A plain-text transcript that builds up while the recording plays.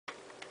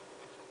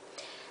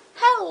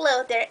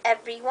Hello there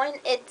everyone,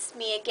 it's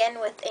me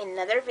again with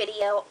another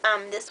video.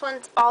 This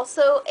one's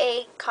also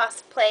a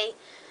cosplay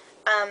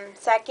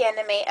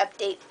Sac-Anime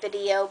update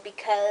video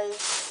because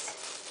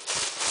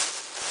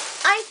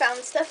I found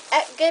stuff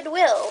at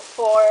Goodwill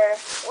for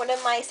one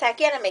of my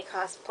Sac-Anime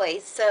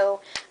cosplays.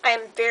 So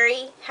I'm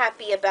very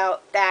happy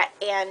about that,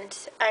 and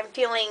I'm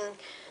feeling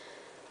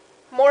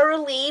more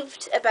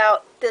relieved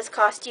about this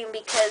costume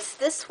because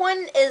this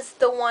one is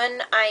the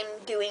one I'm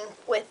doing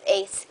with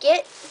a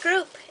skit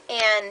group,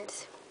 and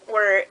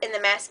we're in the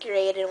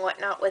masquerade and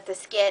whatnot with the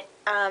skit,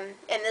 and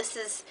this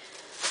is,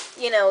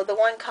 you know, the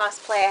one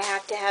cosplay I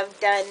have to have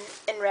done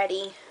and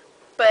ready.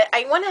 But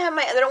I want to have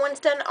my other ones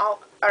done,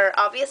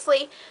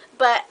 obviously,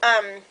 but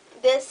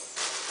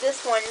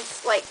this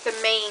one's like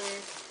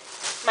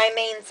my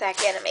main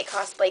Sac-Anime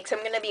cosplay, because I'm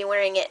going to be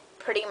wearing it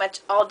pretty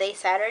much all day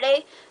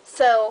Saturday.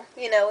 So,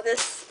 you know,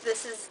 this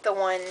is the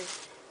one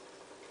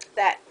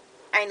that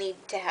I need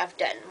to have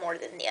done more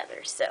than the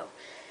others. So,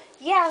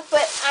 yeah,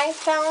 but I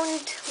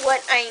found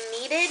what I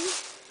needed.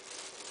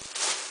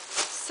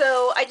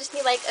 So, I just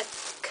need like a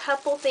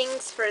couple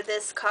things for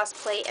this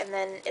cosplay and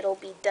then it'll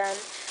be done.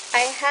 I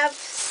have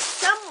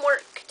some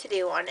work to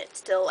do on it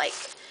still, like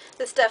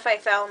the stuff I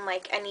found,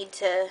 like I need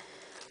to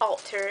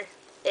alter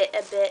it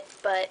a bit,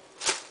 but,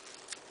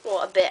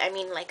 well, a bit, I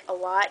mean like a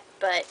lot,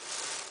 but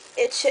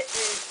it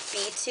shouldn't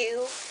be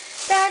too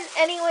bad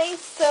anyway.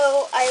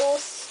 So I will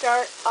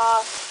start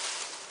off,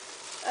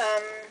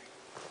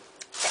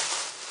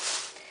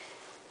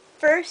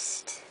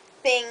 first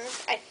thing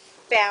I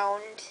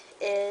found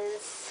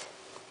is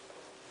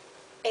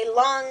a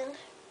long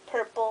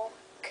purple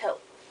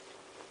coat.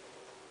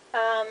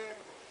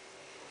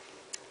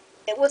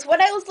 It was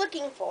what I was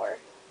looking for.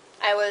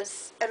 I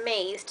was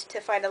amazed to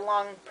find a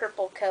long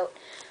purple coat.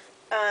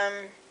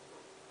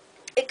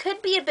 It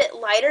could be a bit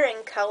lighter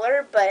in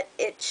color, but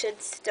it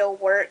should still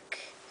work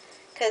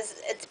because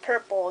it's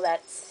purple.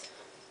 That's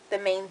the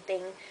main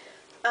thing.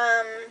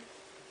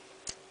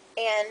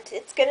 And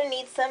it's gonna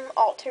need some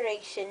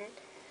alteration.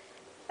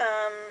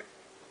 I'm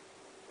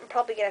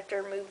probably gonna have to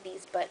remove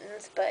these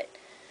buttons, but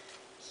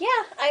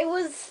yeah, I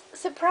was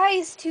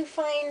surprised to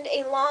find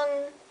a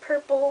long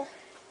purple,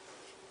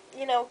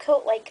 you know,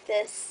 coat like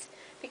this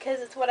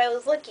because it's what I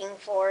was looking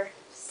for.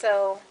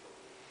 So,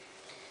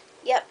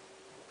 yep.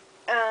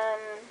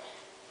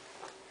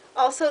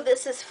 Also,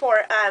 this is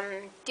for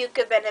Duke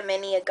of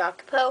Enamini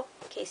Agakupo,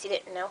 in case you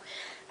didn't know.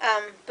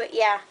 But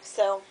yeah,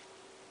 so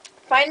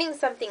finding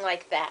something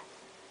like that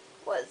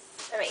was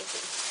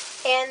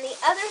amazing. And the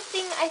other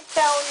thing I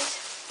found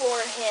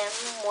for him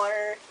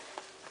were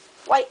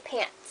white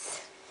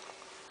pants,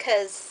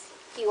 because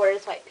he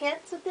wears white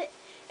pants with it.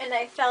 And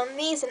I found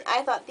these, and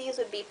I thought these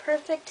would be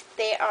perfect.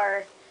 They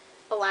are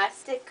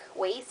elastic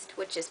waist,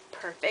 which is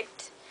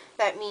perfect.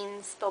 That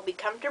means they'll be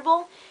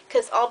comfortable,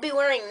 because I'll be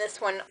wearing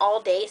this one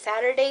all day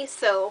Saturday,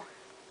 so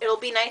it'll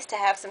be nice to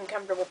have some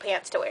comfortable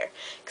pants to wear.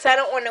 Because I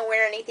don't want to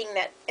wear any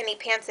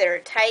pants that are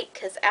tight,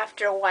 because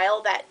after a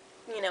while that,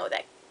 you know,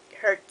 that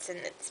hurts and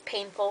it's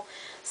painful.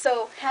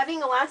 So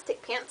having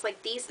elastic pants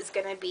like these is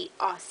going to be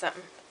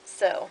awesome.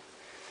 So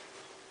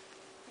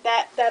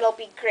that'll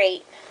be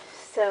great.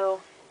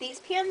 So these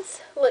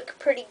pants look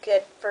pretty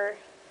good for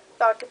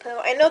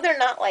Agakupo. I know they're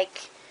not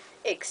like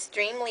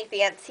extremely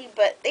fancy,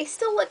 but they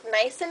still look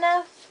nice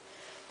enough,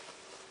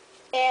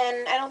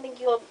 and I don't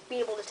think you'll be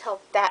able to tell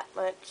that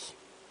much.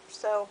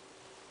 So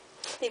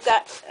they've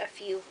got a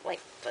few like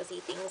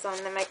fuzzy things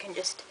on them. I can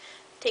just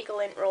take a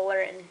lint roller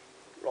and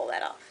roll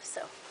that off.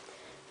 So,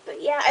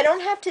 but yeah, I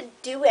don't have to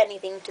do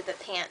anything to the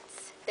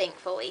pants,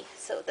 thankfully.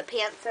 So the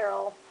pants are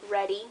all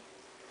ready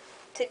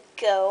to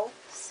go.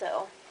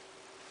 So,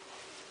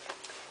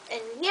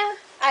 and yeah,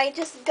 I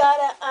just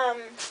gotta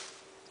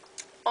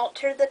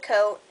alter the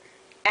coat,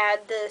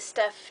 add the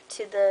stuff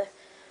to the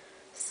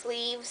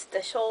sleeves,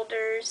 the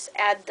shoulders,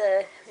 add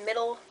the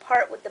middle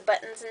part with the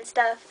buttons and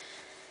stuff,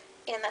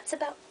 and that's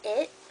about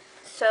it.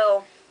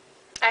 So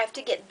I have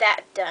to get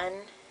that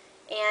done,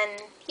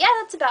 and yeah,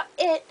 that's about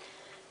it.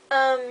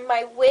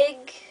 My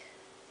wig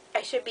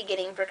I should be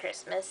getting for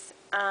Christmas,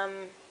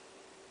 and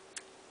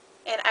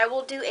I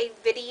will do a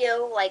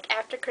video like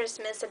after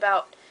Christmas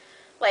about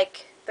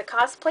like the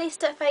cosplay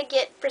stuff I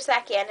get for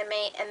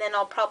Sac-Anime, and then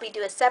I'll probably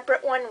do a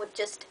separate one with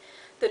just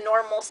the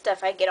normal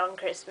stuff I get on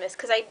Christmas,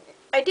 because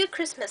I do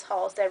Christmas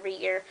hauls every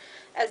year,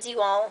 as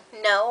you all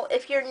know.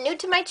 If you're new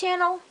to my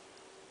channel,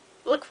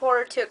 look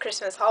forward to a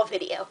Christmas haul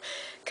video,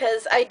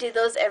 because I do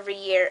those every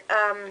year.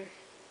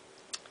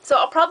 So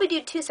I'll probably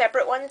do two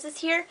separate ones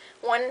this year,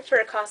 one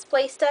for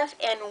cosplay stuff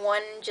and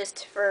one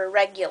just for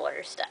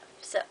regular stuff.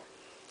 So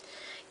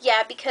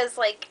yeah, because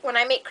like when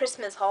I make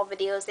Christmas haul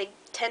videos, they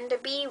tend to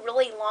be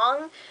really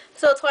long,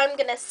 so that's why I'm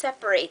gonna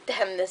separate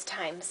them this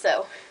time.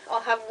 So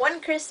I'll have one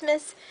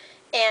Christmas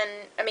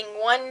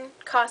one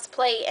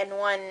cosplay and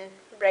one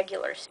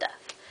regular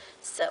stuff.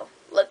 So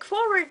look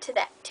forward to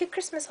that. 2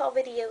 Christmas haul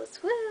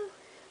videos. Woo!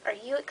 Are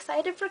you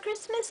excited for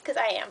Christmas? Because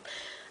I am.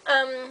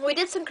 We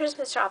did some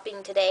Christmas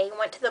shopping today.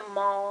 Went to the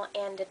mall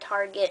and to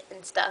Target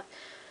and stuff.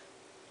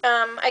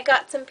 I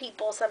got some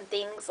people some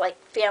things,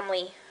 like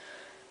family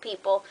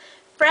people.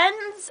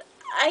 Friends,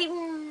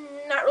 I'm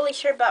not really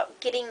sure about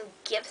getting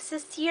gifts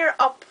this year.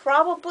 I'll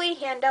probably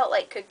hand out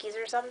like cookies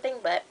or something,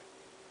 but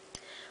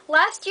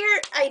last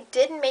year I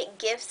did make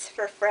gifts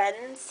for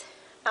friends.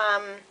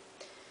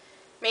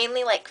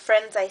 Mainly like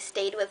friends I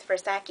stayed with for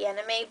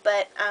Sac-Anime,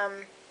 but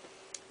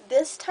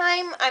this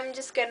time I'm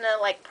just gonna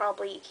like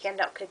probably hand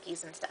out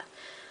cookies and stuff.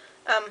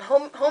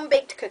 Home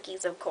baked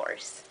cookies, of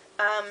course.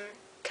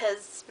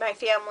 Because my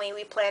family,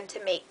 we plan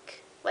to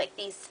make like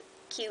these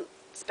cute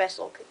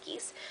special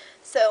cookies.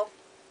 So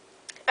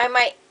I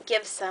might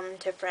give some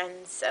to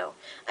friends. So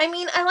I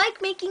mean, I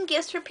like making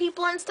gifts for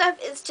people and stuff.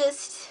 It's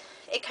just,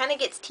 it kind of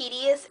gets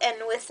tedious, and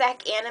with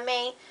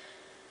Sac-Anime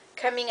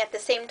coming at the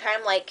same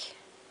time, like,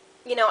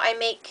 you know, I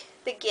make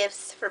the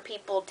gifts for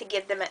people to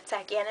give them at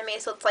Sac-Anime,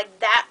 so it's like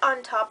that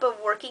on top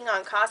of working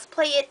on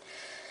cosplay,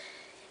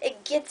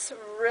 it gets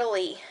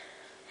really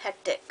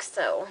hectic.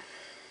 So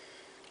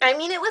I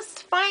mean, it was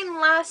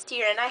fine last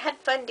year and I had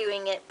fun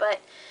doing it,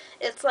 but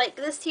it's like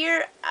this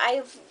year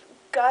I've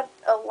got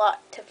a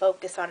lot to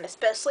focus on,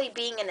 especially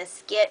being in a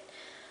skit.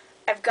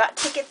 I've got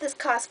to get this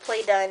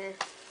cosplay done,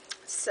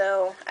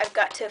 so I've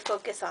got to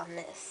focus on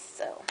this.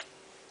 So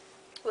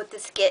with the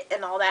skit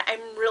and all that,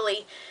 I'm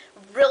really,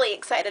 really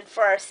excited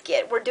for our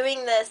skit. We're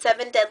doing the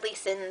 7 Deadly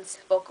Sins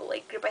vocal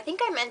aid group. I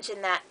think I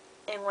mentioned that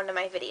in one of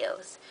my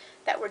videos,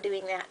 that we're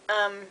doing that.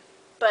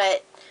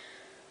 But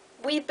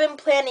we've been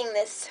planning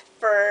this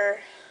for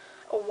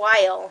a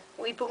while.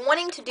 We've been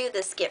wanting to do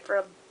this skit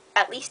for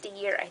at least a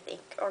year, I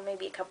think, or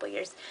maybe a couple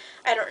years.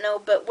 I don't know,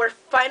 but we're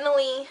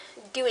finally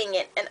doing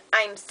it, and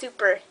I'm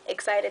super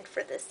excited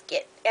for this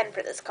skit and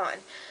for this con.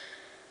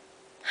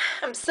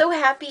 I'm so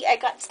happy I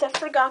got stuff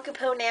for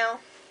Gakupo now,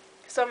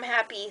 so I'm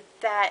happy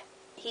that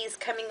he's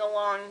coming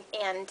along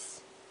and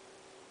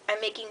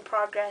I'm making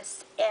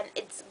progress, and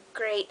it's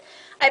great.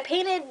 I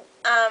painted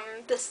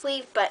the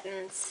sleeve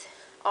buttons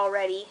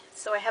already,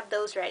 so I have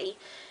those ready,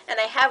 and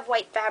I have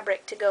white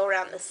fabric to go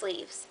around the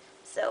sleeves.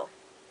 So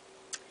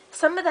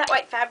some of that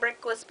white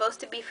fabric was supposed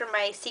to be for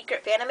my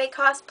secret SacAnime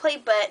cosplay,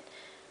 but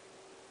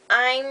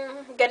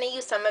I'm gonna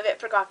use some of it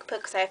for Gakupo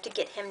because I have to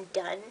get him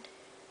done,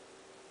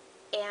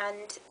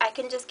 and I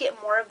can just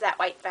get more of that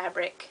white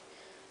fabric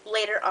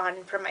later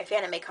on for my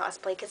SacAnime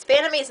cosplay, because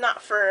SacAnime is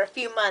not for a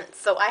few months,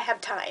 so I have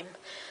time.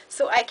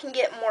 So I can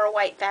get more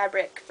white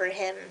fabric for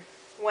him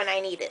when I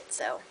need it,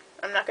 so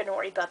I'm not going to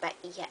worry about that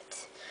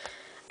yet.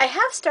 I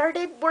have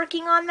started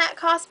working on that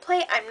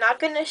cosplay. I'm not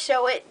going to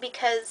show it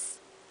because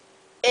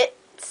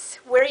it's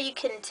where you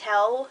can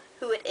tell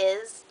who it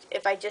is.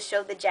 If I just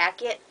show the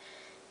jacket,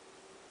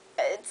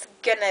 it's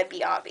gonna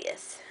be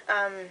obvious.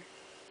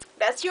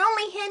 That's your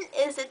only hint,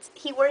 is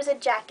he wears a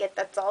jacket.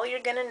 That's all you're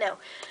gonna know.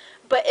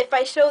 But if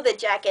I show the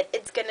jacket,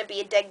 it's gonna be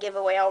a dead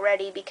giveaway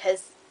already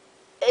because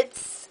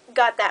it's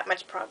got that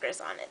much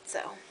progress on it.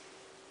 So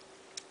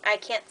I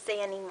can't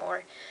say any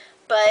more.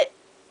 But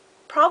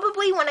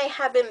probably when I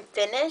have him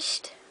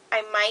finished,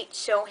 I might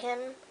show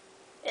him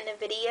in a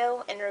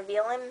video and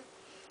reveal him.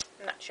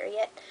 I'm not sure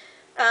yet.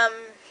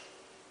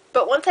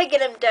 But once I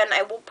get him done,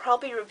 I will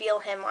probably reveal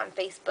him on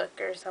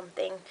Facebook or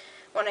something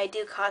when I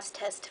do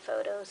test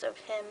photos of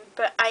him.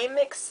 But I'm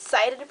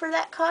excited for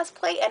that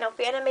cosplay. I know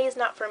SacAnime is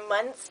not for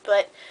months,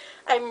 but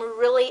I'm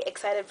really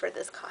excited for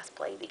this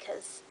cosplay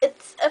because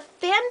it's a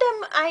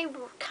fandom I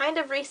kind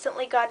of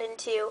recently got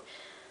into.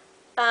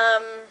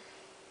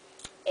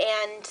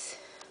 And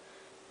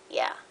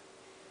yeah,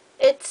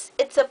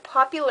 it's a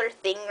popular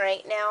thing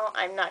right now.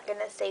 I'm not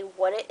gonna say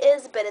what it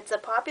is, but it's a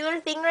popular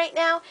thing right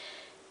now.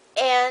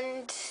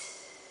 And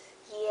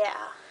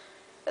yeah,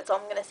 that's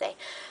all I'm gonna say.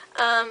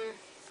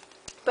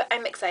 But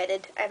I'm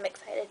excited.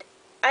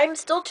 I'm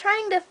still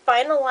trying to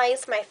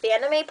finalize my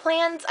SacAnime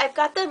plans. I've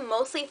got them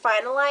mostly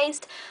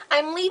finalized.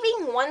 I'm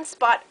leaving one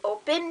spot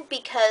open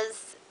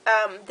because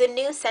the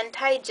new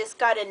Sentai just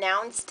got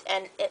announced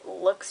and it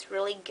looks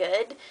really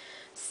good.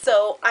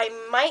 So I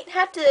might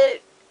have to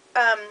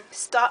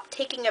stop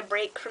taking a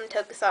break from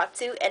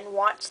Tokusatsu and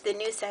watch the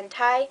new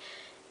Sentai,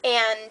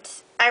 and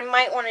I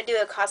might want to do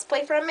a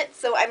cosplay from it,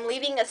 so I'm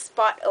leaving a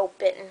spot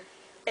open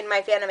in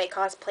my SacAnime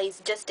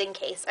cosplays just in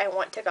case I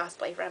want to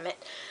cosplay from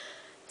it.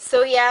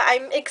 So yeah,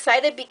 I'm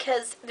excited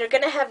because they're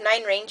going to have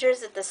 9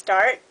 Rangers at the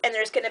start, and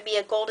there's going to be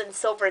a gold and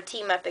silver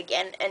team-up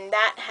again, and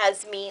that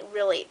has me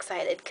really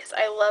excited because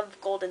I love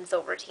gold and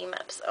silver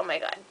team-ups. Oh my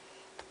god.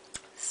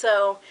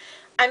 So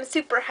I'm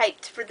super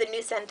hyped for the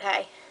new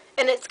Sentai.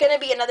 And it's going to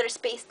be another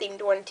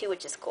space-themed one, too,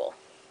 which is cool.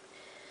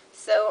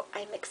 So,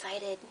 I'm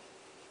excited.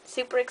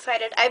 Super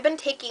excited. I've been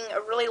taking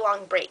a really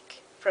long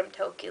break from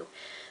Toku.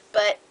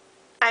 But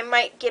I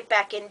might get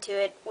back into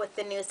it with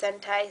the new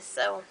Sentai,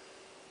 so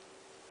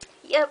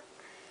yep.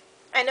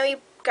 I know you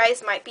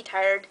guys might be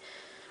tired.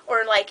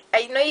 Or, like,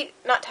 I know you,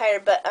 not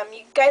tired, but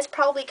you guys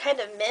probably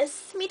kind of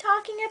miss me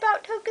talking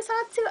about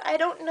Tokusatsu. I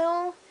don't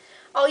know.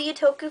 All you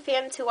Toku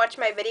fans who watch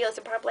my videos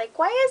are probably like,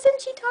 why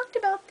hasn't she talked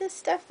about this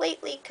stuff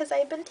lately? Because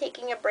I've been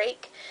taking a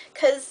break.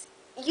 Because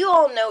you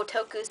all know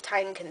Toku's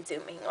time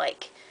consuming.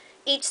 Like,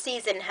 each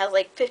season has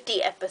like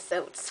 50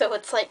 episodes, so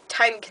it's like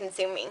time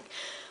consuming.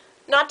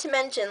 Not to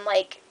mention,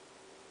 like,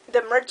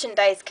 the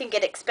merchandise can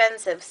get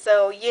expensive,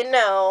 so you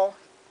know,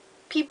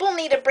 people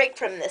need a break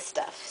from this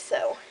stuff.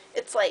 So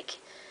it's like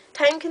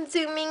time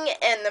consuming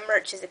and the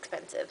merch is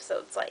expensive, so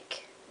it's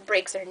like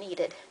breaks are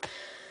needed.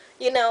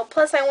 You know,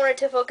 plus I wanted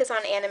to focus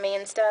on anime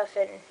and stuff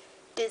and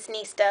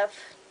Disney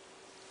stuff.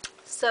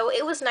 So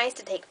it was nice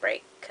to take a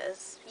break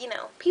because, you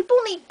know, people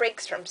need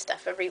breaks from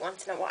stuff every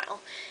once in a while.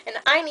 And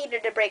I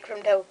needed a break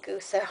from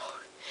Toku, so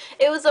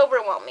it was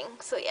overwhelming.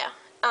 So yeah.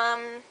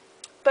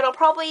 But I'll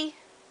probably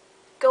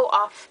go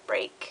off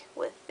break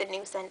with the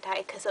new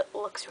Sentai because it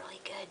looks really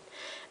good.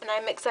 And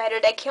I'm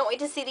excited. I can't wait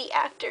to see the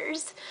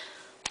actors.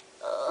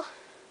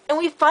 And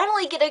we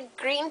finally get a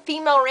green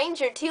female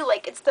ranger too.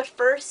 Like, it's the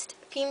first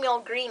female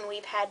green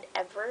we've had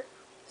ever.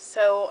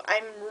 So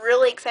I'm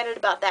really excited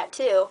about that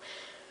too.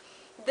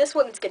 This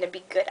one's gonna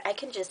be good. I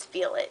can just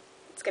feel it.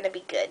 It's gonna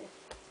be good.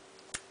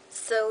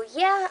 So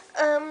yeah,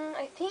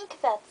 I think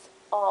that's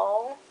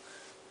all.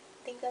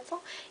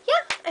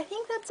 Yeah, I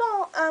think that's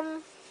all.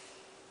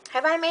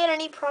 Have I made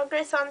any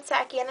progress on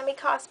Sac-Anime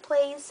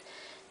cosplays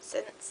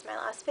since my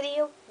last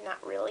video?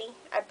 Not really.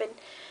 I've been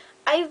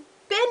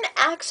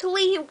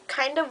actually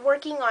kind of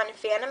working on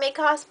Fanime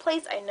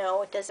cosplays. I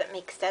know it doesn't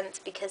make sense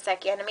because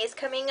Sac-Anime is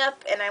coming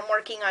up and I'm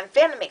working on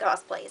Fanime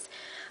cosplays.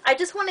 I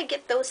just want to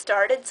get those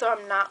started so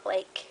I'm not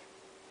like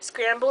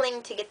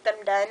scrambling to get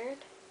them done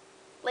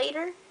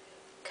later,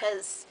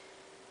 because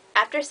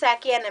after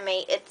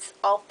Sac-Anime it's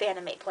all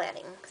Fanime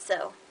planning.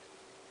 So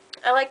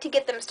I like to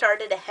get them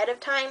started ahead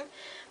of time,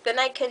 then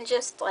I can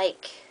just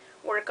like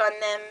work on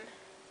them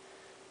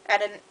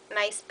at a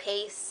nice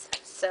pace.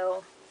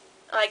 So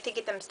I like to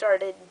get them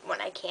started when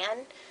I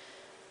can,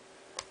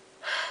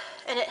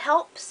 and it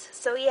helps.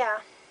 So yeah,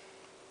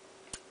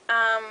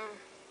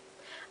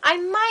 I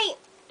might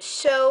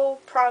show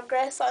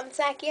progress on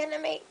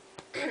Sac-Anime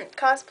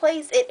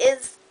cosplays. It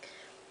is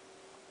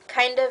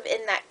kind of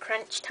in that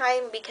crunch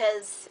time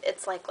because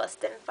it's like less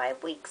than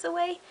 5 weeks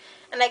away,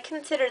 and I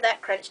consider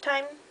that crunch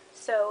time.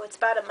 So it's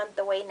about a month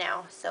away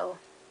now. So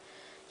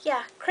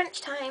yeah,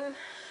 crunch time.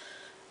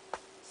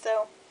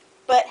 So,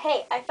 but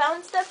hey, I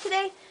found stuff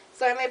today,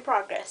 so I made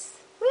progress.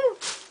 Woo!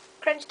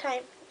 Crunch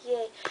time.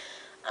 Yay.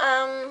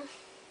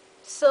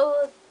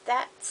 So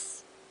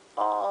that's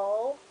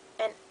all,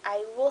 and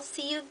I will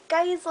see you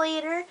guys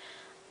later.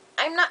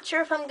 I'm not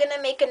sure if I'm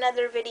gonna make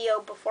another video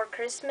before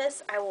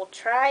Christmas. I will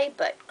try,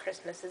 but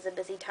Christmas is a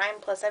busy time,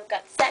 plus I've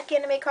got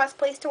Sac-Anime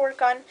cosplays to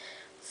work on,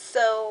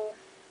 so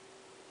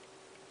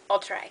I'll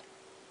try.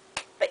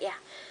 But yeah.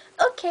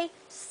 Okay,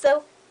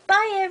 so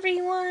bye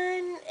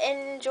everyone.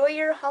 Enjoy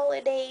your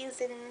holidays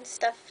and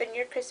stuff and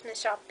your Christmas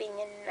shopping,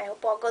 and I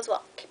hope all goes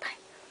well. Okay, bye.